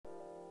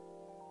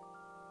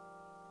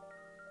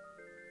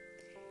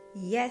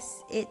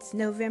Yes, it's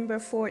November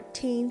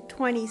 14th,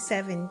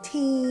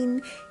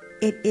 2017.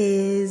 It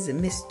is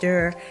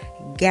Mr.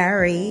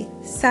 Gary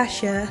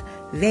Sasha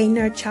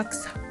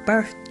Vaynerchuk's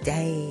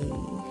birthday.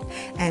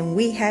 And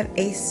we have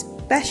a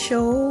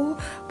special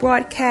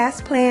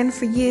broadcast planned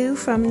for you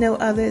from no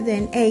other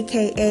than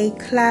AKA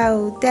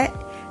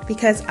Cloudette,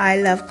 because I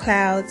love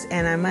clouds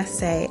and I must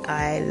say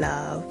I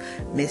love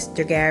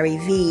Mr. Gary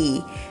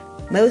V.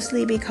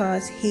 Mostly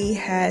because he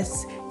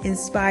has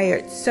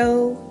inspired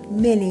so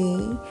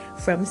many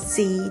from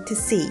sea to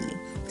sea.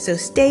 So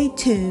stay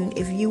tuned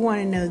if you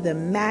want to know the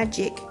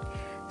magic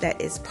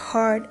that is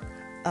part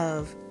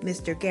of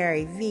Mr.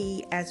 Gary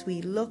V as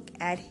we look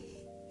at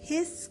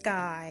his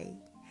sky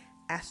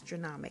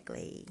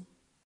astronomically.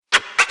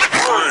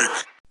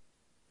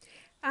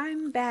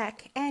 I'm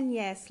back, and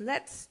yes,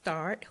 let's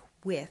start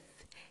with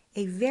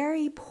a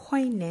very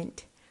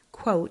poignant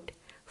quote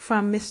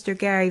from Mr.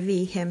 Gary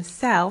V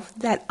himself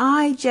that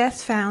I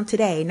just found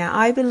today. Now,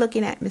 I've been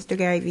looking at Mr.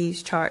 Gary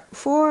V's chart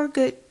for a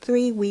good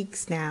 3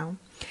 weeks now,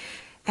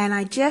 and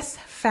I just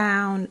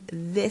found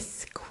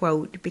this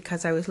quote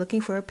because I was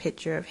looking for a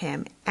picture of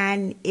him,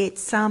 and it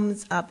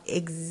sums up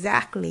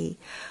exactly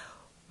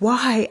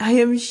why I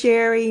am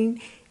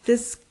sharing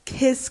his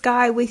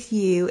sky with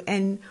you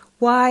and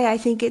why I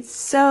think it's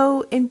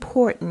so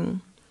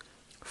important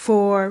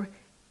for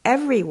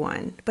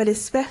everyone, but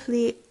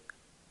especially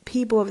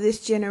people of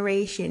this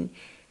generation,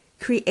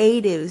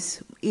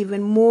 creatives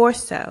even more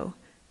so,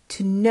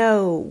 to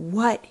know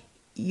what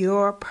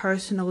your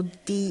personal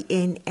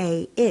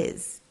DNA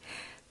is.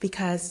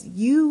 Because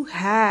you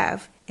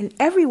have, and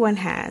everyone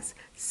has,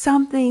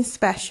 something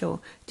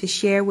special to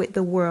share with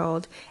the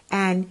world.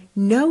 And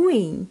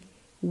knowing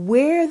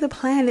where the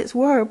planets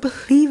were,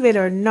 believe it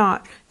or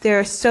not, there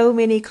are so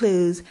many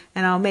clues,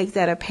 and I'll make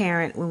that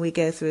apparent when we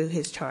go through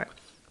his chart.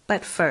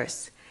 But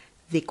first,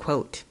 the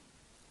quote.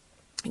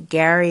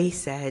 Gary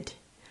said,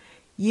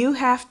 "You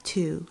have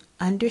to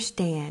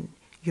understand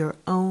your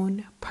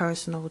own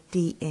personal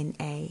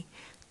DNA.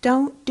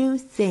 Don't do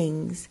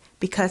things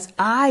because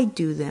I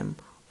do them,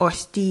 or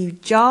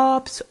Steve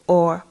Jobs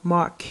or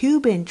Mark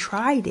Cuban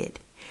tried it.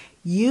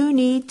 You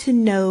need to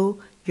know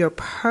your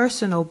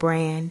personal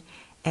brand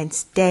and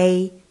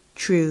stay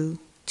true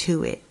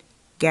to it."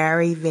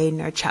 Gary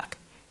Vaynerchuk,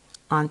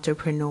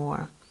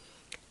 entrepreneur.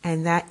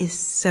 And that is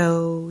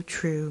so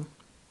true.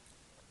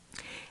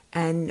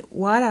 And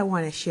what I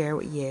want to share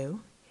with you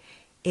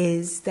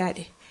is that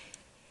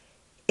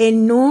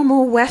in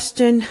normal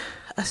Western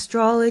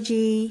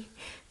astrology,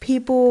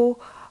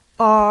 people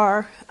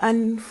are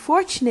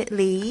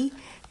unfortunately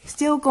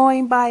still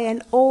going by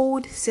an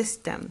old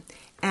system.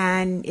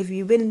 And if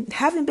you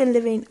haven't been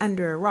living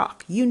under a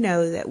rock, you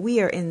know that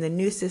we are in the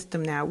new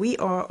system now. We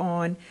are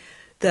on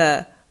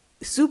the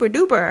super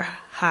duper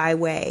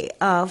highway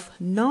of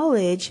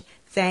knowledge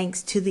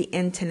thanks to the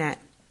internet.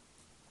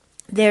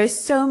 There's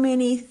so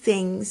many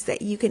things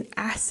that you can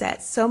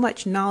access, so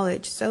much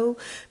knowledge, so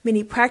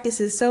many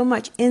practices, so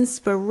much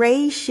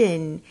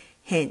inspiration.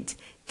 Hint,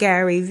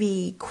 Gary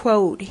V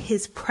quote,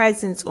 his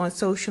presence on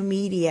social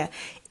media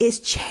is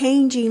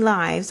changing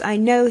lives. I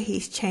know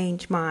he's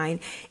changed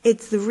mine.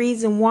 It's the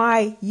reason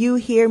why you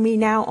hear me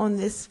now on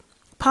this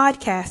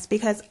podcast,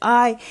 because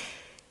I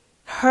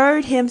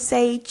heard him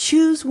say,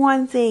 choose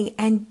one thing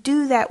and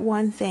do that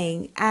one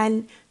thing,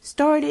 and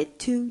started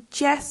to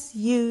just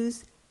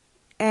use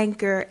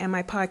Anchor and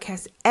my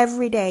podcast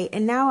every day.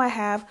 And now I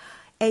have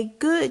a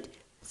good,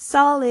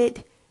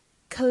 solid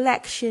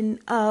collection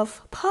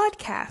of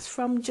podcasts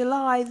from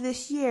July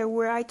this year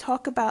where I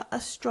talk about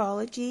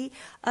astrology,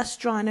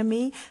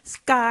 astronomy,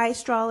 sky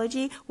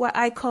astrology, what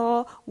I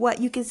call what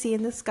you can see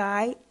in the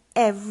sky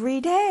every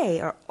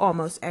day, or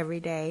almost every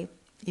day.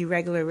 You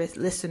regular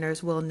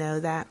listeners will know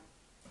that.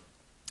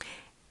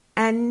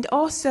 And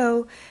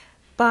also,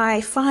 by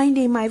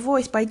finding my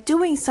voice, by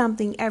doing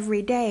something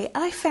every day,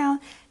 I found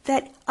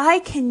that I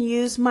can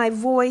use my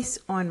voice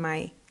on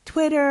my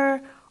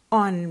Twitter,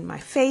 on my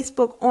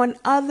Facebook, on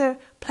other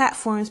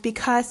platforms,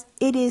 because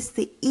it is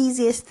the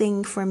easiest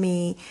thing for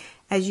me.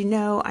 As you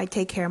know, I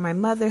take care of my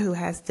mother who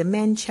has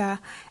dementia,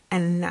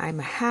 and I'm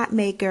a hat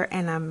maker,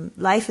 and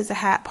life is a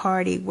hat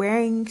party,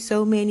 wearing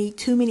too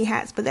many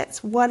hats, but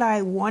that's what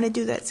I want to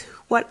do. That's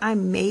what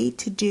I'm made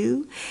to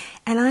do.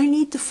 And I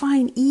need to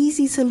find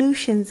easy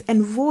solutions,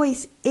 and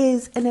voice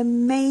is an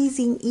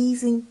amazing,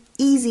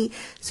 easy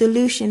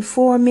solution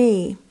for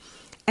me.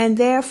 And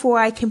therefore,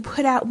 I can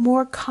put out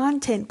more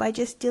content by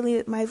just dealing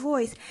with my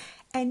voice.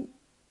 And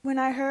when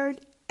I heard,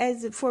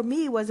 as for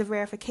me was a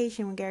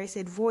verification when Gary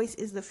said, voice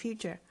is the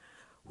future.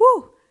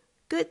 Woo!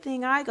 Good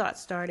thing I got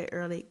started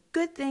early.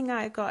 Good thing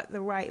I got the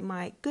right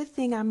mic. Good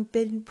thing I've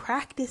been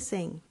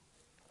practicing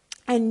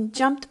and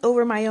jumped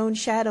over my own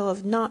shadow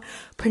of not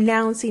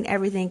pronouncing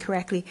everything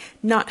correctly,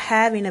 not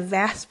having a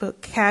vast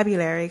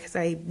vocabulary, because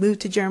I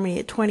moved to Germany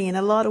at 20 and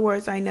a lot of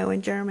words I know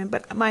in German,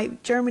 but my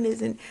German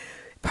isn't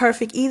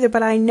perfect either.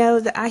 But I know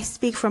that I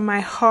speak from my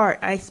heart.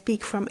 I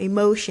speak from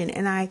emotion,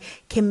 and I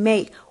can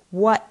make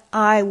what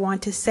I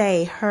want to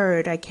say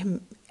heard. I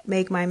can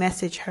make my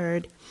message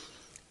heard.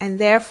 And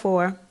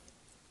therefore,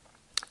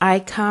 I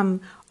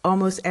come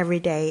almost every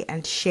day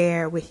and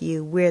share with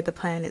you where the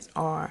planets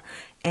are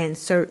and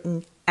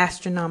certain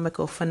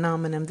astronomical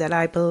phenomenon that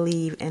I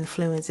believe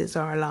influences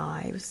our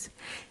lives.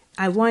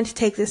 I want to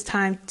take this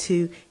time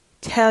to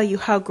tell you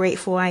how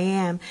grateful I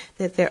am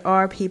that there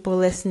are people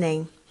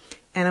listening.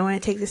 And I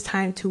want to take this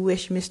time to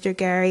wish Mr.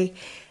 Gary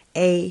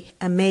a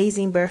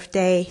amazing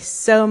birthday,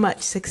 so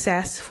much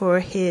success for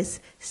his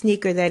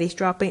sneaker that he's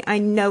dropping. I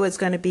know it's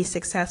going to be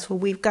successful.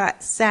 We've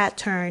got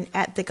Saturn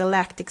at the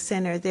Galactic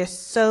Center. There's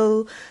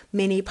so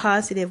many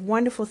positive,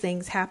 wonderful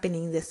things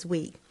happening this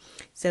week.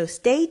 So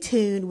stay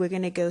tuned. We're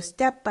going to go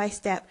step by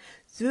step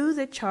through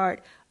the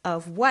chart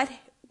of what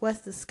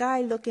was the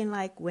sky looking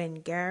like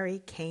when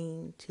Gary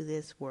came to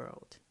this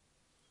world.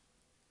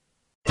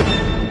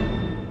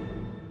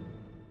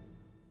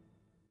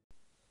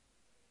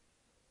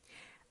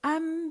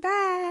 I'm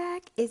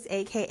back. It's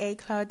AKA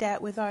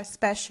Claudette with our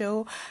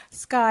special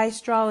sky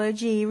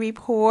astrology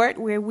report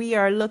where we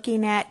are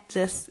looking at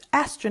this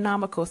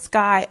astronomical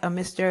sky of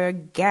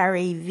Mr.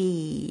 Gary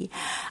V.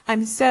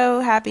 I'm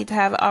so happy to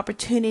have an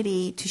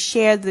opportunity to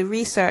share the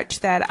research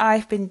that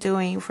I've been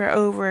doing for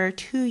over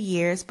 2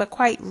 years, but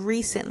quite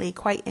recently,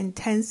 quite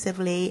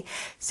intensively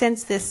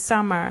since this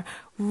summer,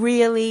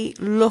 really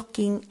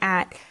looking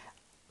at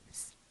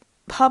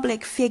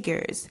public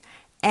figures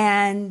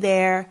and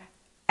their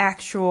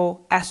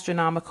actual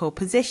astronomical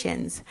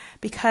positions,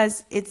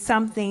 because it's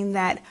something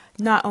that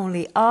not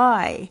only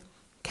I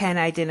can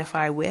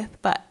identify with,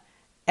 but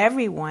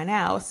everyone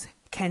else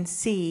can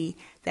see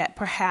that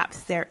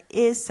perhaps there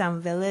is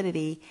some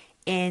validity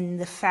in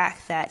the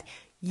fact that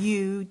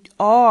you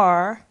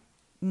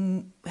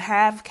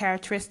have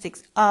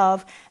characteristics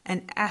of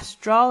an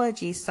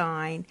astrology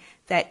sign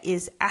that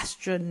is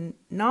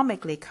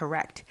astronomically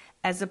correct,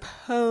 as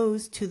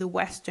opposed to the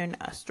Western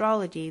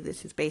astrology.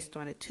 This is based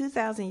on a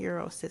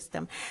 2,000-year-old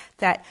system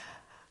that,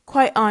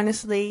 quite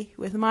honestly,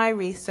 with my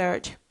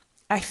research,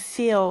 I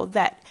feel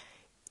that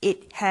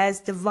it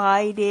has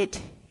divided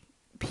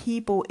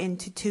people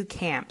into two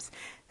camps.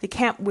 The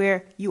camp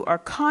where you are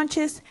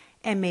conscious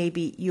and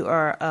maybe you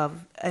are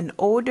of an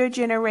older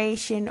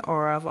generation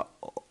or of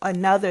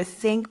another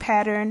think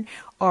pattern,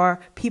 or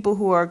people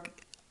who are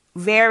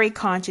very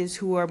conscious,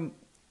 who are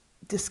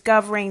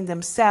discovering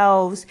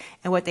themselves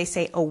and what they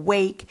say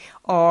awake,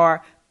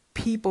 or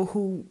people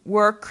who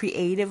work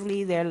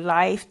creatively. Their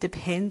life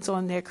depends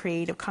on their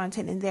creative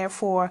content, and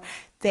therefore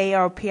they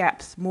are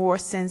perhaps more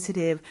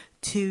sensitive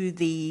to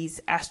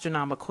these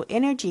astronomical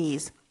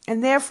energies.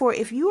 And therefore,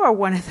 if you are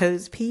one of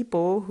those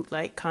people who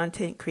like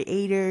content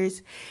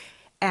creators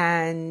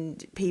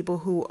and people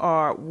who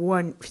are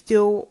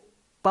still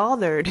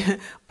bothered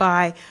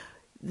by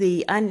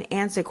the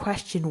unanswered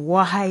question,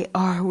 why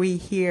are we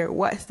here?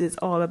 What's this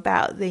all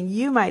about? Then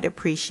you might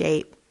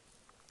appreciate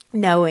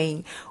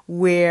knowing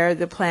where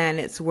the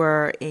planets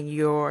were in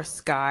your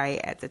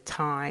sky at the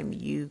time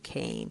you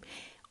came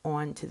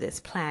onto this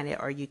planet,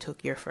 or you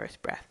took your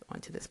first breath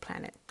onto this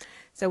planet.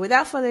 So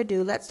without further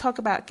ado, let's talk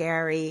about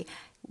Gary.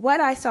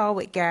 What I saw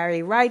with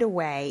Gary right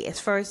away is,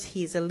 first,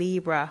 he's a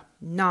Libra,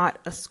 not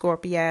a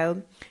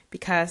Scorpio,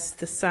 because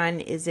the sun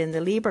is in the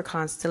Libra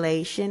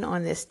constellation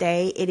on this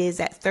day. It is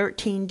at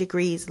 13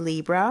 degrees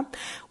Libra.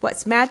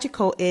 What's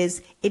magical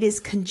is it is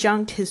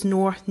conjunct his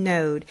north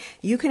node.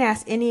 You can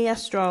ask any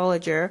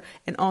astrologer,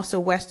 and also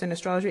Western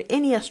astrologer,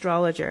 any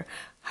astrologer,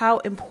 how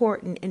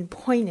important and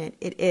poignant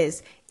it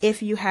is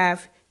if you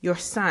have your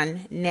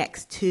sun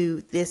next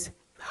to this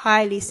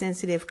highly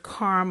sensitive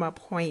karma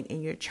point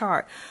in your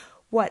chart.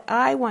 What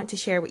I want to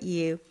share with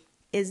you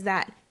is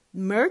that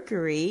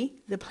Mercury,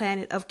 the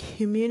planet of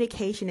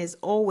communication, has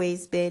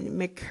always been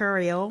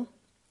mercurial.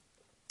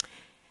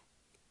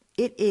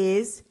 It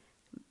is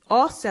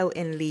also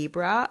in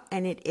Libra,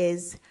 and it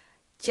is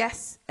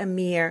just a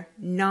mere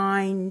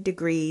 9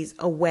 degrees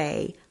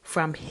away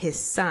from his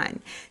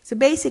sun. So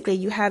basically,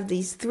 you have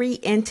these three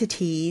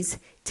entities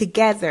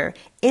together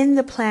in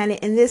the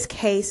planet. In this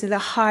case, the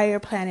higher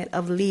planet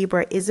of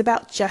Libra is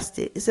about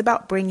justice. It's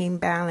about bringing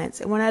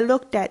balance. And when I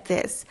looked at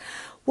this,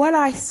 what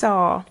I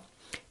saw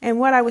and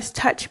what I was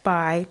touched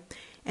by,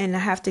 and I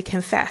have to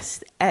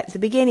confess, at the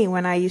beginning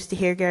when I used to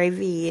hear Gary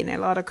V and a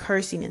lot of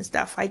cursing and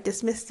stuff, I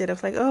dismissed it. I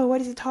was like, oh,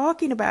 what is he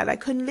talking about? I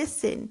couldn't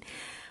listen.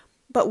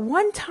 But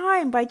one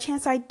time, by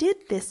chance, I did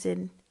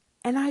listen,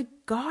 and I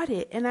got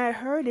it, and I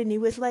heard it, and it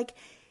was like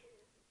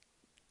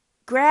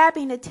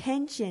grabbing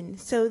attention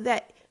so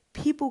that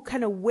people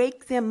kind of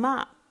wake them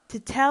up to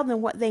tell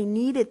them what they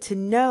needed to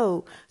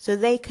know so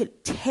they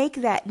could take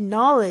that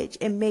knowledge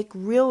and make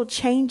real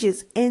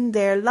changes in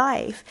their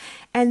life.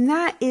 And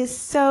that is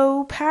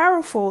so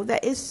powerful.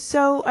 That is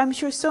so, I'm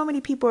sure so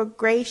many people are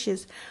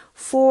gracious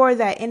for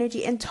that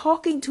energy, and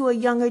talking to a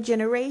younger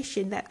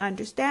generation that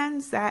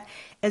understands that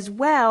as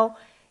well,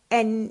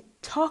 and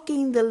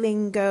talking the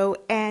lingo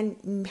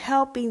and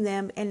helping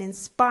them and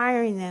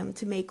inspiring them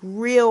to make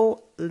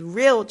real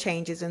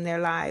changes in their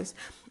lives.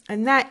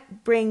 And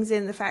that brings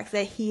in the fact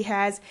that he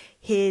has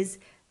his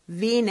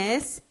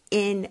Venus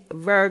in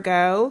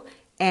Virgo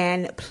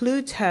and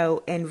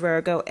Pluto in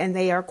Virgo, and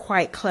they are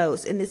quite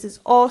close. And this is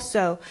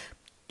also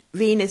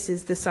Venus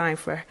is the sign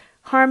for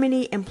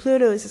harmony, and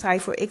Pluto is the sign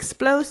for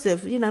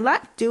explosive,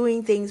 not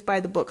doing things by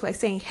the book, like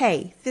saying,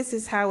 hey, this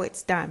is how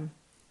it's done.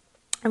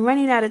 I'm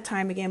running out of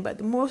time again, but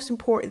the most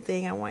important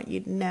thing I want you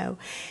to know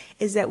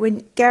is that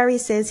when Gary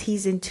says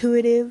he's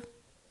intuitive,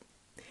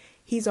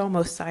 he's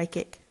almost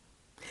psychic.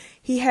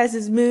 He has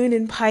his moon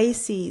in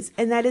Pisces,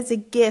 and that is a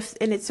gift,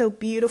 and it's so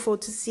beautiful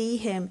to see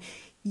him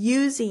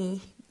using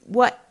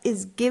what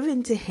is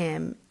given to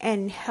him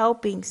and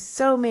helping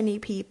so many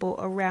people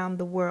around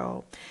the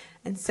world.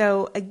 And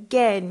so,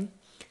 again,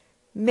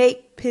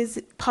 make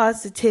his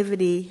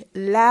positivity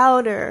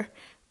louder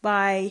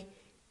by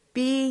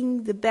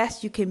being the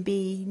best you can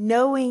be,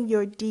 knowing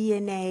your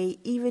DNA,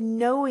 even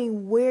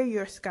knowing where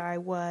your sky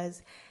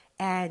was,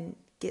 and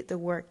get the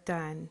work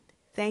done.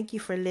 Thank you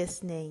for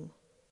listening.